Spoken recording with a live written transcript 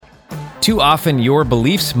Too often, your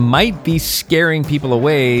beliefs might be scaring people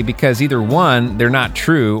away because either one, they're not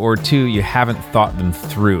true, or two, you haven't thought them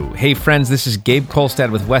through. Hey friends, this is Gabe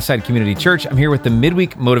Kolstad with Westside Community Church. I'm here with the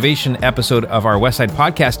midweek motivation episode of our Westside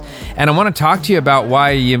podcast, and I want to talk to you about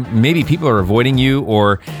why maybe people are avoiding you,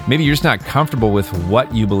 or maybe you're just not comfortable with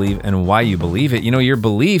what you believe and why you believe it. You know, your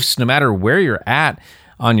beliefs, no matter where you're at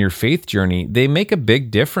on your faith journey, they make a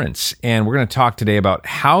big difference. And we're going to talk today about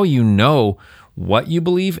how you know what you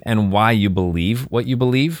believe and why you believe what you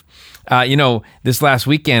believe. This last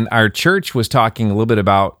weekend, our church was talking a little bit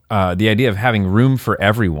about the idea of having room for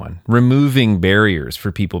everyone, removing barriers for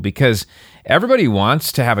people, because everybody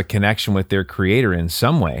wants to have a connection with their creator in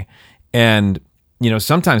some way. And,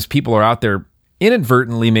 sometimes people are out there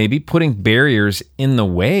inadvertently maybe putting barriers in the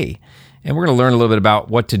way. And we're going to learn a little bit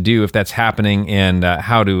about what to do if that's happening and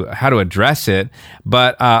how to address it.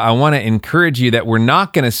 But I want to encourage you that we're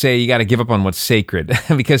not going to say you got to give up on what's sacred,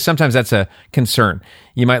 because sometimes that's a concern.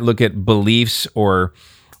 You might look at beliefs or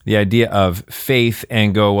the idea of faith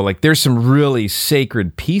and go, well, there's some really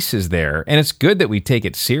sacred pieces there. And it's good that we take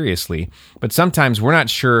it seriously. But sometimes we're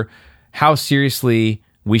not sure how seriously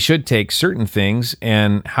we should take certain things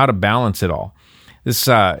and how to balance it all. This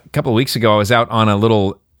couple of weeks ago, I was out on a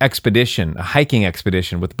little expedition, a hiking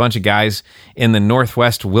expedition with a bunch of guys in the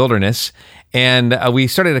Northwest wilderness. And we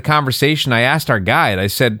started a conversation. I asked our guide, I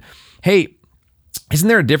said, hey, isn't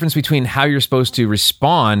there a difference between how you're supposed to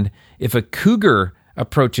respond if a cougar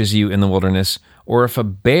approaches you in the wilderness or if a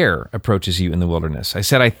bear approaches you in the wilderness? I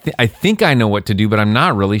said, I think I know what to do, but I'm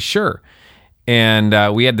not really sure.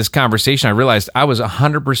 And we had this conversation. I realized I was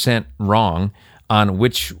 100% wrong on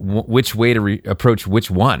which way to approach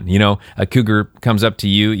which one. A cougar comes up to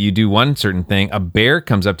you, you do one certain thing. A bear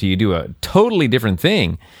comes up to you, do a totally different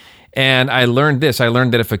thing. And I learned this. I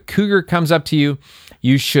learned that if a cougar comes up to you,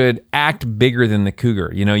 you should act bigger than the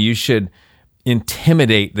cougar. You should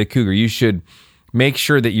intimidate the cougar. You should make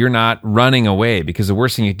sure that you're not running away, because the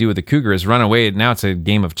worst thing you can do with a cougar is run away. Now it's a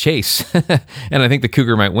game of chase. And I think the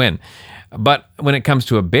cougar might win. But when it comes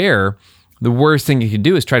to a bear, the worst thing you could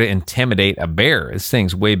do is try to intimidate a bear. This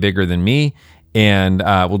thing's way bigger than me and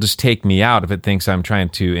will just take me out if it thinks I'm trying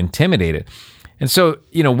to intimidate it. And so,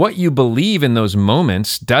 what you believe in those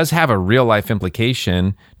moments does have a real life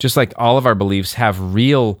implication, just like all of our beliefs have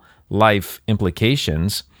real life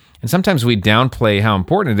implications. And sometimes we downplay how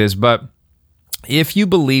important it is, but if you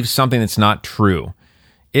believe something that's not true,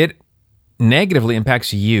 it negatively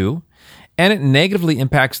impacts you, and it negatively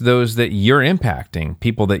impacts those that you're impacting,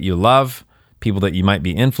 people that you love, people that you might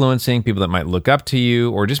be influencing, people that might look up to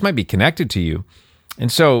you or just might be connected to you.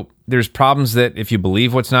 And so there's problems that if you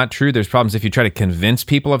believe what's not true, there's problems if you try to convince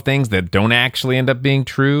people of things that don't actually end up being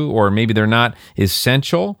true, or maybe they're not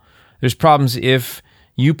essential. There's problems if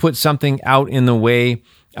you put something out in the way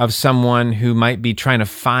of someone who might be trying to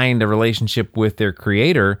find a relationship with their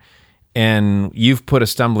creator, and you've put a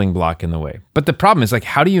stumbling block in the way. But the problem is,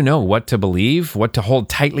 how do you know what to believe, what to hold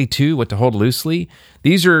tightly to, what to hold loosely?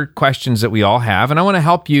 These are questions that we all have, and I want to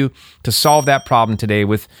help you to solve that problem today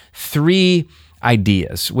with 3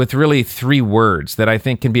 ideas, with really 3 words that I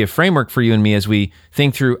think can be a framework for you and me as we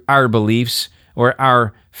think through our beliefs or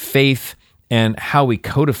our faith and how we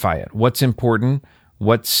codify it, what's important,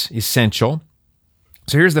 what's essential.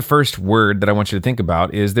 So here's the first word that I want you to think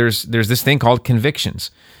about is there's this thing called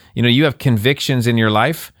convictions. You have convictions in your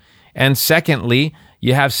life, and secondly,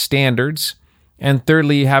 you have standards, and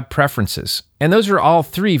thirdly, you have preferences. And those are all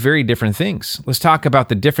 3 very different things. Let's talk about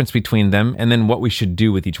the difference between them and then what we should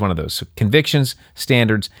do with each one of those. So convictions,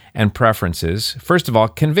 standards, and preferences. First of all,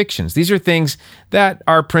 convictions. These are things that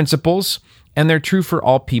are principles, and they're true for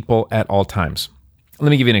all people at all times. Let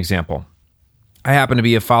me give you an example. I happen to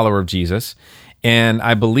be a follower of Jesus, and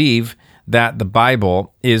I believe that the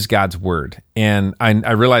Bible is God's word. And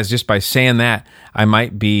I realize just by saying that, I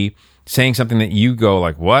might be saying something that you go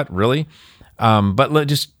like, what, really? But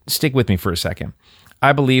just stick with me for a second.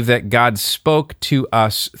 I believe that God spoke to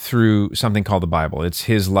us through something called the Bible. It's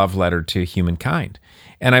his love letter to humankind.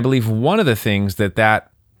 And I believe one of the things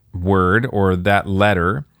that word or that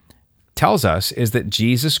letter tells us is that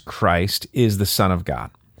Jesus Christ is the Son of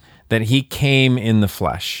God, that he came in the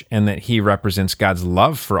flesh, and that he represents God's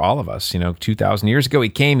love for all of us. 2,000 years ago, he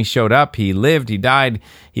came, he showed up, he lived, he died,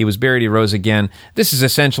 he was buried, he rose again. This is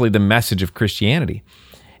essentially the message of Christianity.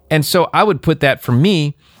 And so I would put that for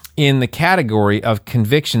me in the category of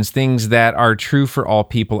convictions, things that are true for all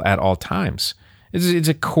people at all times. It's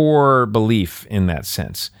a core belief in that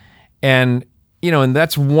sense. And, and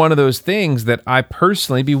that's one of those things that I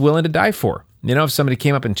personally be willing to die for. If somebody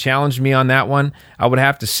came up and challenged me on that one, I would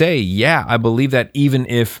have to say, yeah, I believe that even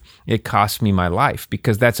if it costs me my life,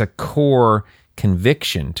 because that's a core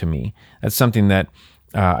conviction to me. That's something that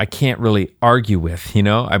I can't really argue with.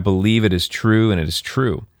 I believe it is true, and it is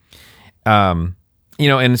true. And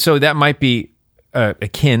so that might be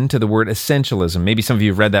akin to the word essentialism. Maybe some of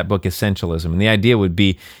you have read that book, Essentialism, and the idea would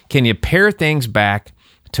be, can you pare things back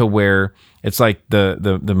to where it's like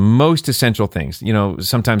the most essential things?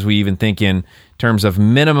 Sometimes we even think in terms of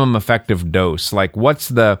minimum effective dose. Like, what's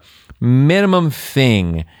the minimum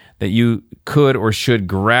thing that you could or should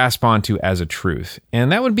grasp onto as a truth?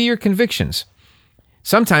 And that would be your convictions.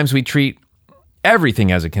 Sometimes we treat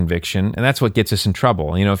everything as a conviction, and that's what gets us in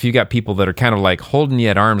trouble. If you got people that are kind of like holding you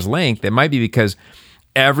at arm's length, it might be because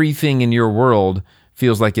everything in your world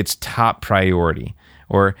feels like it's top priority,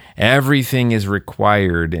 or everything is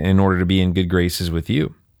required in order to be in good graces with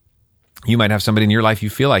you. You might have somebody in your life you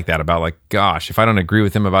feel like that about, like, gosh, if I don't agree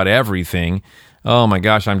with them about everything, oh my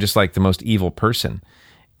gosh, I'm just like the most evil person.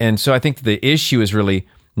 And so I think the issue is really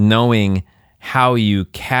knowing how you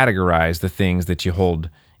categorize the things that you hold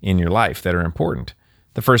in your life that are important.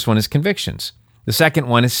 The first one is convictions. The second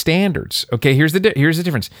one is standards. Okay, here's the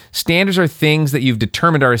difference. Standards are things that you've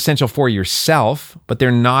determined are essential for yourself, but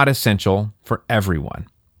they're not essential for everyone.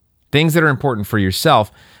 Things that are important for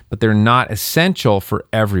yourself, but they're not essential for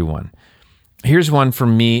everyone. Here's one for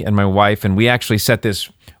me and my wife, and we actually set this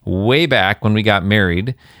way back when we got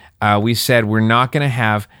married. We said we're not going to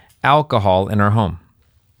have alcohol in our home.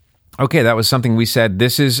 Okay, that was something we said,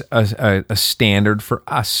 this is a standard for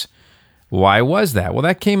us. Why was that? Well,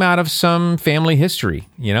 that came out of some family history,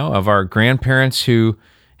 of our grandparents who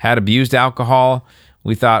had abused alcohol.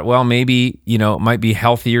 We thought, well, maybe, it might be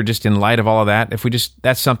healthier just in light of all of that.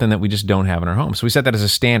 That's something that we just don't have in our home. So we set that as a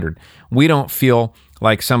standard. We don't feel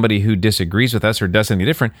like somebody who disagrees with us or does something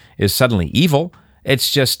different is suddenly evil. It's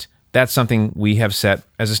just, that's something we have set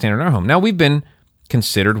as a standard in our home. Now, we've been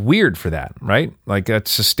considered weird for that, right? Like,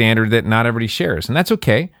 that's a standard that not everybody shares, and that's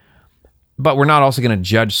okay. But we're not also going to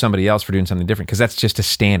judge somebody else for doing something different, because that's just a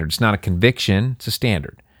standard. It's not a conviction, it's a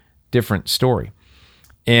standard. Different story.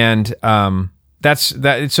 And that's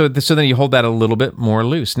that. So then you hold that a little bit more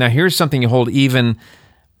loose. Now, here's something you hold even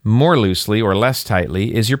more loosely or less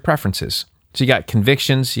tightly is your preferences. So you got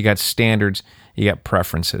convictions, you got standards, you got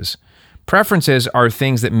preferences. Preferences are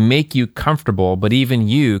things that make you comfortable, but even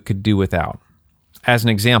you could do without. As an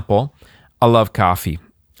example, I love coffee.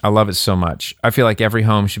 I love it so much. I feel like every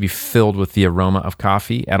home should be filled with the aroma of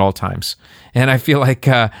coffee at all times. And I feel like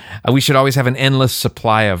we should always have an endless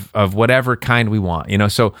supply of whatever kind we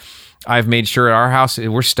want. So I've made sure at our house,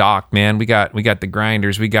 we're stocked, man. We got the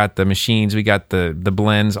grinders, we got the machines, we got the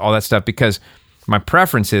blends, all that stuff, because my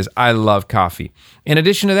preference is I love coffee. In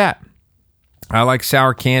addition to that, I like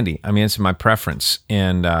sour candy. I mean, it's my preference.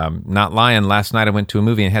 And not lying, last night I went to a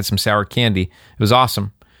movie and had some sour candy. It was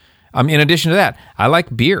awesome. In addition to that, I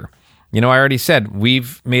like beer. I already said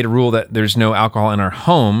we've made a rule that there's no alcohol in our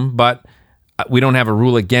home, but we don't have a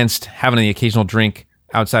rule against having the occasional drink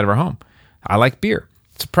outside of our home. I like beer.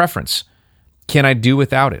 It's a preference. Can I do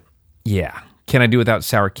without it? Yeah. Can I do without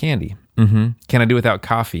sour candy? Mm-hmm. Can I do without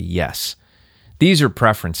coffee? Yes. These are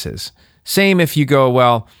preferences. Same if you go,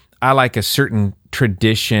 well, I like a certain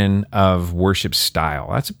tradition of worship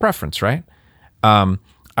style. That's a preference, right?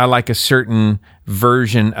 I like a certain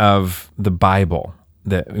version of the Bible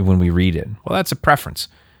that when we read it. Well, that's a preference.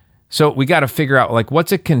 So we got to figure out, like,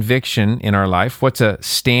 what's a conviction in our life, what's a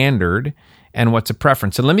standard, and what's a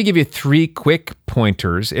preference. And let me give you 3 quick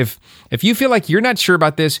pointers. If you feel like you're not sure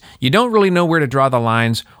about this, you don't really know where to draw the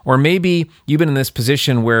lines, or maybe you've been in this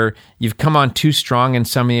position where you've come on too strong in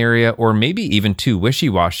some area, or maybe even too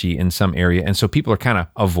wishy-washy in some area, and so people are kind of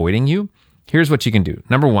avoiding you, here's what you can do.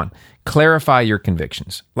 Number 1, clarify your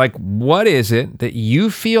convictions. Like, what is it that you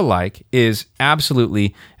feel like is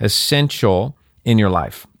absolutely essential in your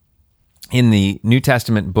life? In the New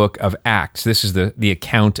Testament book of Acts, this is the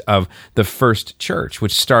account of the first church,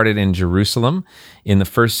 which started in Jerusalem in the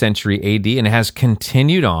 1st century AD, and it has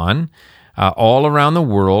continued on all around the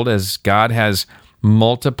world as God has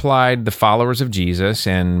multiplied the followers of Jesus,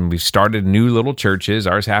 and we've started new little churches.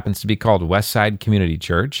 Ours happens to be called Westside Community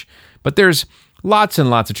Church, but there's lots and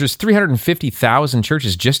lots of churches, 350,000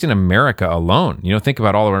 churches just in America alone. Think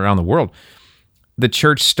about all around the world. The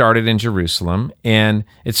church started in Jerusalem, and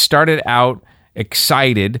it started out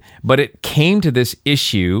excited, but it came to this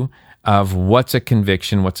issue of what's a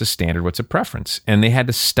conviction, what's a standard, what's a preference. And they had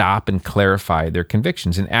to stop and clarify their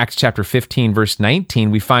convictions. In Acts chapter 15, verse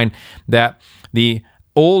 19, we find that the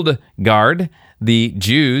old guard, the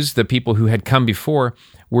Jews, the people who had come before,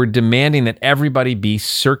 were demanding that everybody be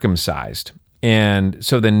circumcised. And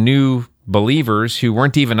so the new believers who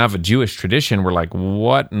weren't even of a Jewish tradition were like,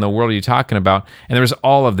 what in the world are you talking about? And there was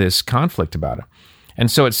all of this conflict about it. And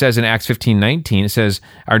so it says in Acts 15:19, it says,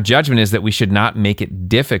 our judgment is that we should not make it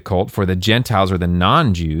difficult for the Gentiles or the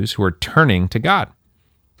non-Jews who are turning to God.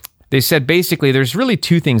 They said basically there's really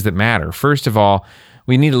two things that matter. First of all,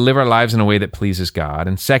 we need to live our lives in a way that pleases God.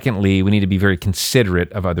 And secondly, we need to be very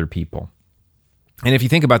considerate of other people. And if you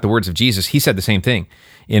think about the words of Jesus, he said the same thing.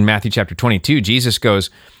 In Matthew chapter 22, Jesus goes,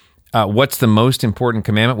 what's the most important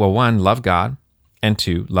commandment? Well, 1, love God, and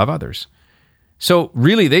 2, love others. So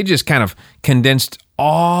really, they just kind of condensed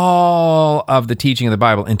all of the teaching of the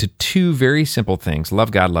Bible into 2 very simple things: love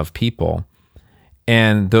God, love people.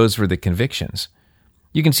 And those were the convictions.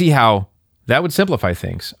 You can see how that would simplify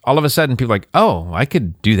things. All of a sudden, people are like, oh, I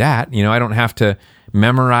could do that. I don't have to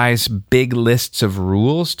memorize big lists of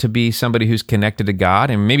rules to be somebody who's connected to God.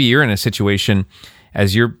 And maybe you're in a situation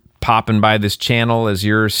as you're popping by this channel, as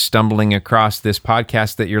you're stumbling across this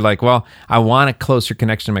podcast, that you're like, well, I want a closer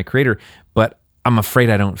connection to my Creator, but I'm afraid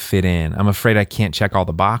I don't fit in. I'm afraid I can't check all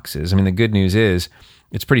the boxes. I mean, the good news is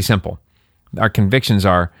it's pretty simple. Our convictions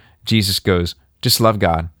are, Jesus goes, just love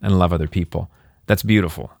God and love other people. That's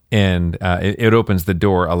beautiful. And it opens the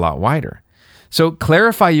door a lot wider. So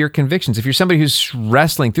clarify your convictions. If you're somebody who's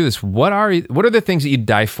wrestling through this, what are the things that you'd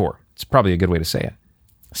die for? It's probably a good way to say it.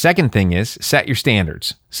 Second thing is set your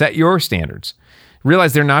standards. Set your standards.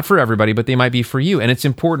 Realize they're not for everybody, but they might be for you. And it's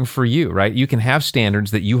important for you, right? You can have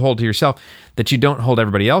standards that you hold to yourself that you don't hold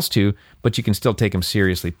everybody else to, but you can still take them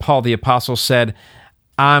seriously. Paul the Apostle said,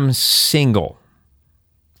 I'm single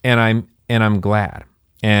and I'm glad.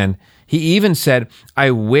 And he even said,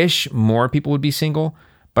 I wish more people would be single,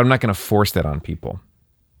 but I'm not going to force that on people.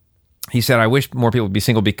 He said, I wish more people would be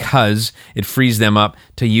single because it frees them up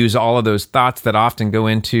to use all of those thoughts that often go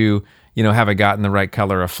into, have I gotten the right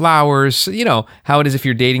color of flowers? How it is if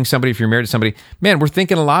you're dating somebody, if you're married to somebody, man, we're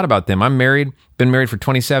thinking a lot about them. I'm married, been married for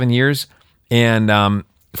 27 years, and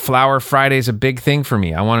Flower Friday is a big thing for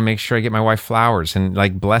me. I want to make sure I get my wife flowers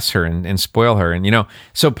and bless her and spoil her. And,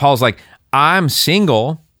 so Paul's like, I'm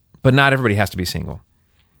single, but not everybody has to be single.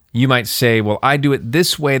 You might say, well, I do it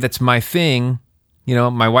this way. That's my thing.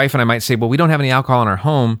 My wife and I might say, well, we don't have any alcohol in our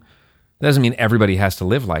home. That doesn't mean everybody has to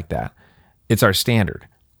live like that. It's our standard.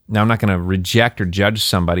 Now, I'm not going to reject or judge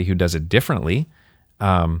somebody who does it differently.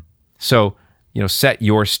 So, set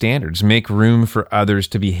your standards. Make room for others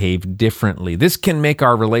to behave differently. This can make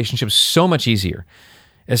our relationships so much easier,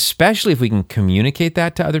 especially if we can communicate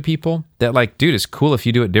that to other people. That dude, it's cool if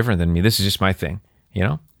you do it different than me. This is just my thing,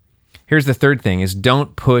 Here's the third thing is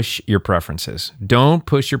don't push your preferences. Don't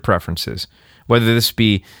push your preferences, whether this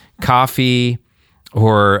be coffee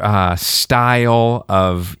or style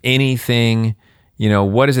of anything.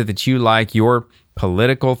 What is it that you like, your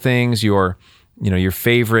political things, your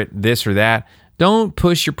favorite this or that. Don't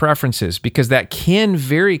push your preferences because that can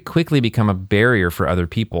very quickly become a barrier for other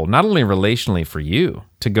people, not only relationally for you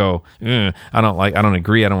to go, I don't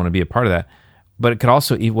agree, I don't want to be a part of that, but it could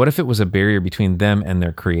also, what if it was a barrier between them and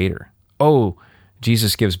their Creator? Oh,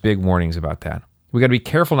 Jesus gives big warnings about that. We got to be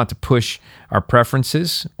careful not to push our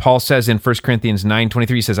preferences. Paul says in 1 Corinthians 9:23,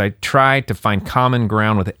 he says, I try to find common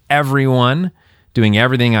ground with everyone, doing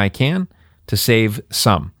everything I can to save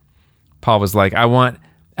some. Paul was like, I want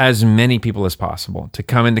as many people as possible to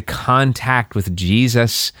come into contact with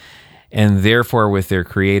Jesus and therefore with their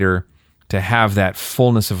Creator, to have that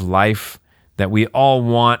fullness of life that we all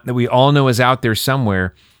want, that we all know is out there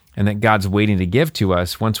somewhere, and that God's waiting to give to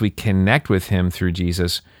us once we connect with Him through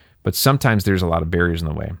Jesus. But sometimes there's a lot of barriers in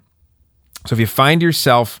the way. So if you find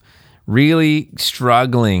yourself really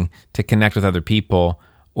struggling to connect with other people,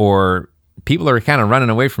 or people are kind of running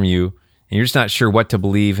away from you, and you're just not sure what to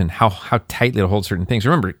believe and how tightly to hold certain things,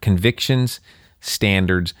 remember, convictions,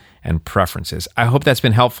 standards, and preferences. I hope that's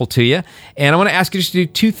been helpful to you. And I want to ask you just to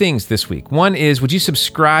do 2 things this week. One is, would you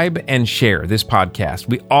subscribe and share this podcast?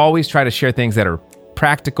 We always try to share things that are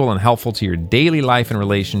practical and helpful to your daily life and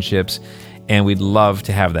relationships, and we'd love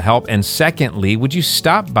to have the help. And secondly, would you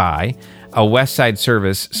stop by a Westside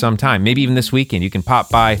service sometime, maybe even this weekend? You can pop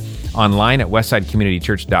by online at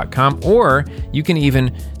westsidecommunitychurch.com, or you can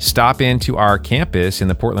even stop into our campus in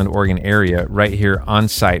the Portland, Oregon area right here on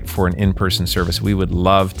site for an in-person service. We would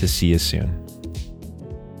love to see you soon.